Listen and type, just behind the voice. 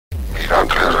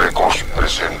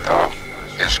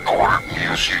Hardcore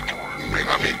music,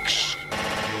 Megamix.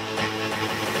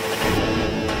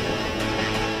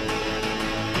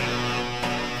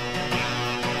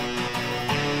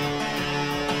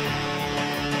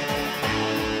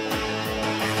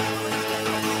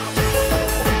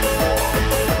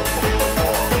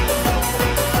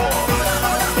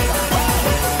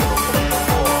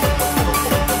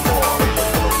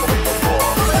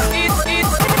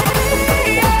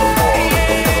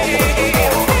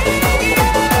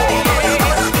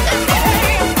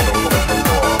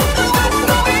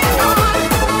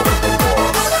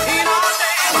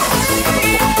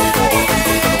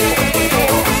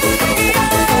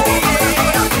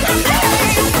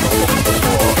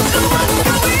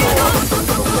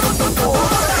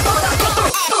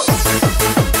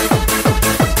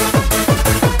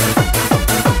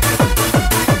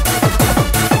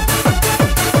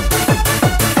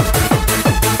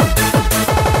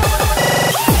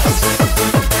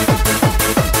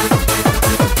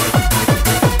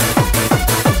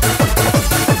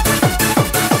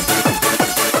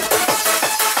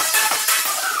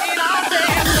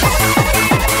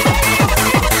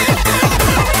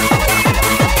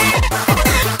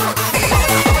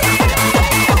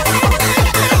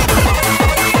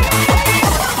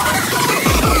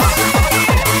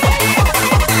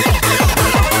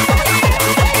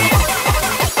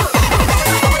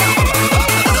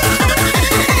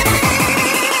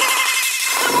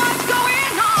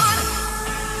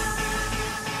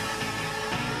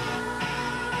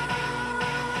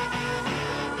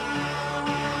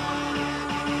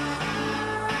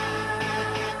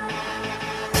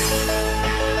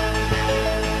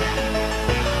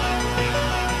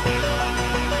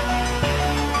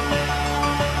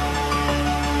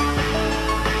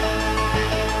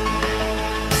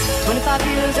 25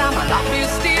 years and my life is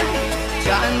still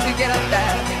trying to get up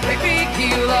that great big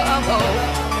hill of hope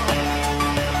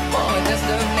for a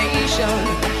destination.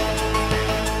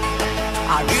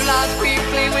 I realized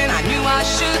quickly when I knew I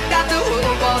should that the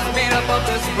world was made up of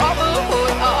this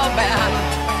brotherhood of man,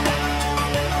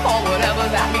 or whatever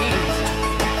that means.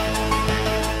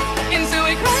 Into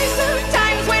a crisis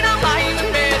times when I'm lying in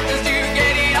bed just to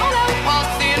get it all out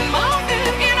what's in my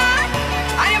head, and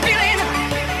I am feeling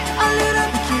a little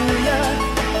peculiar.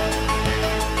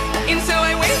 And so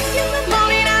I wake in the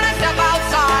morning and I step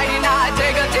outside and I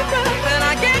take a deep breath and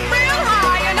I get real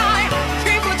high and I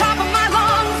scream from the top of my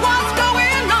lungs, what's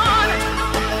going on?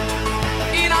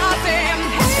 And I say,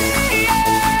 hey,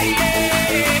 yeah, yeah,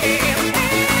 hey, yeah,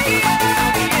 yeah.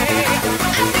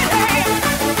 I say, hey,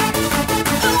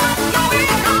 what's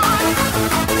going on?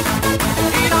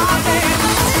 And I say,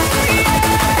 hey, yeah,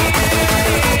 yeah,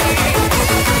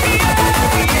 yeah.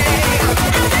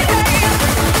 I say, hey,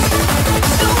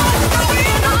 what's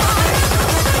going on?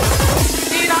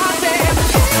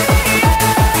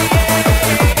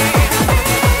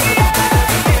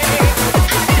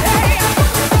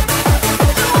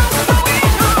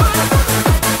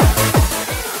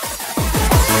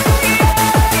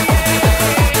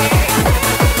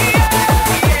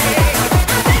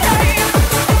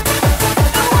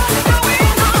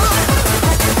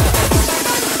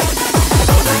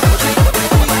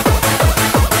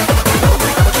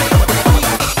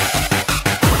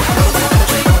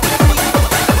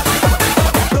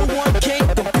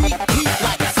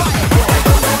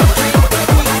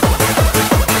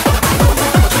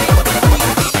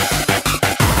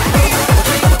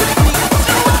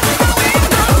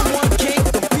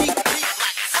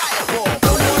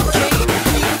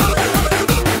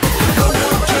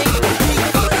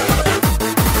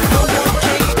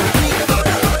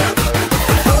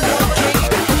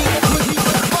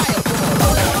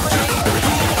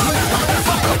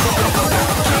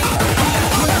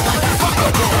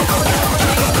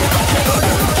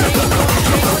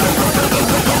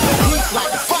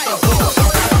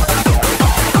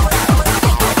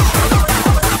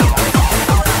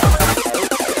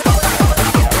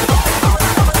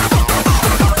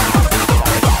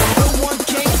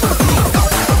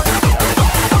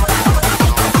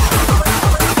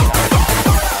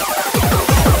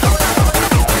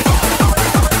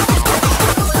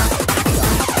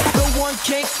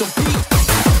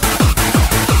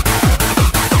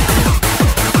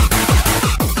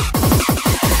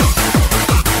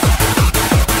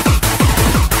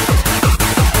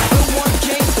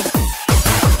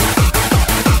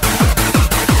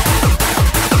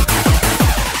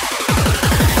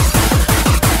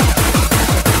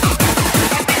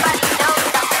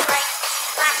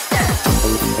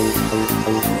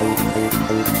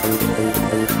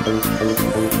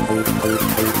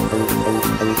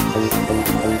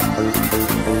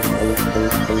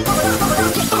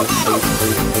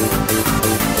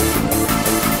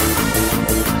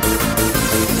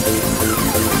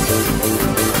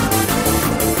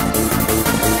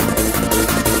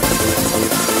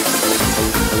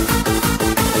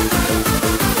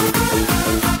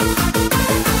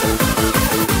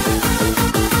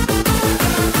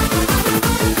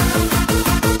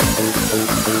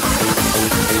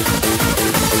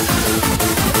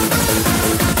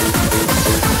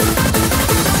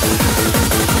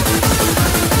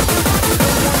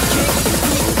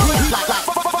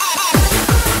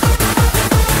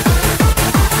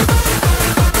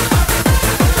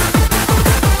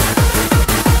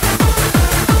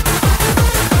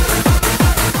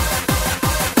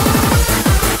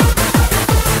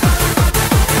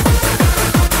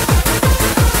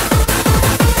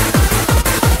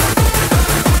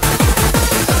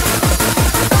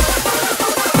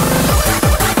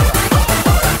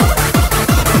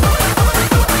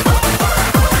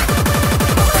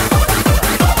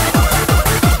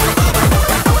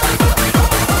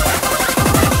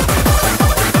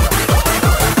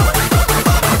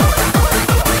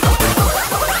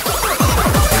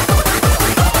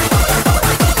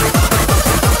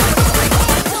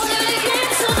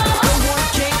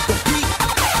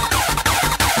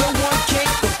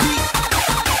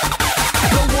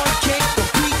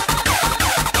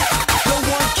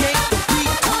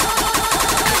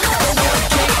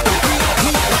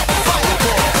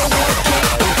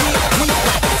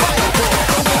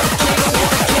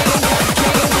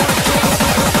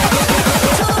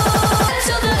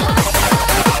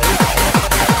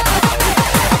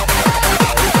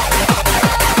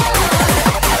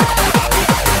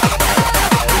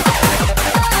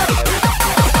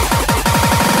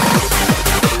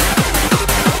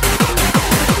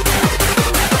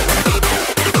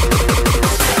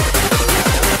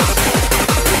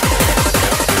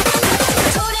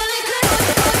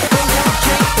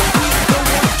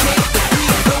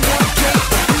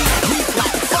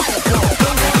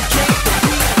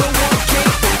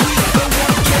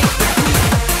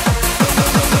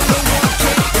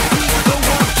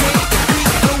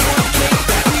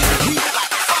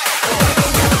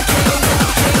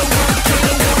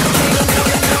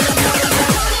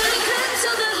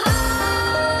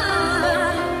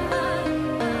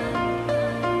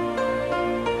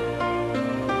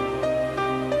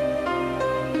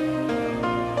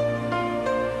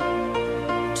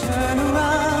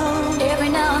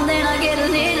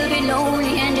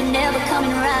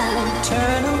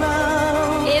 turn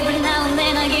around. Every now and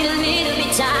then I get a little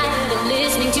bit tired of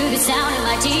listening to the sound of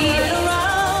my tears. Turn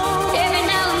around. Every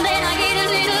now and then I get a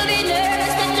little bit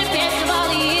nervous that the best of all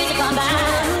the years have gone by.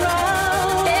 Turn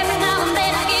around. Every now and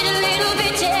then I get a little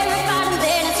bit terrified, and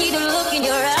then I see the look in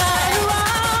your eyes. Turn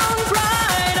around,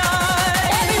 bright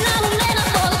eyes. Every now and then I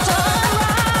fall apart.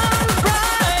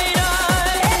 Bright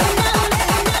eyes. Every now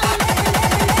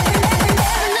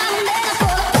and then I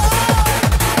fall apart.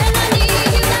 And I need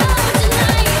you now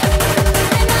tonight.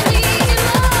 And I need you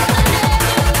more than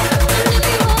ever. And if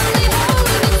you only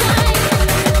hold me tight,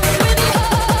 we'll be on forever.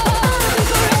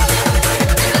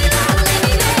 And we'll only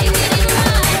be making it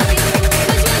right.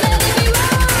 'Cause we'll never be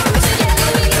wrong. Together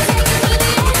we can take it to the end of the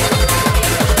night.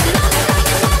 Love is like a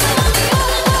summer on the all in all.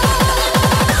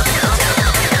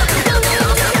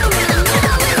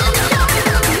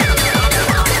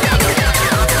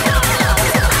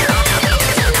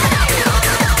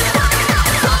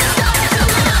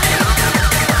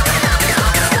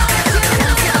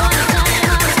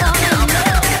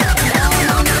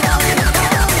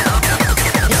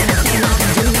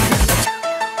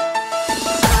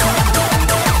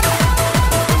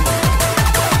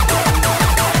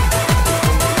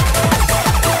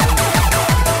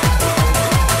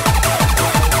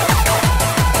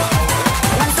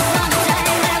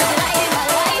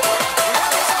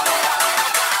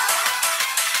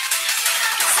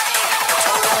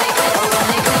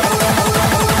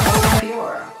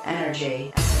 Pure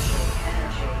energy.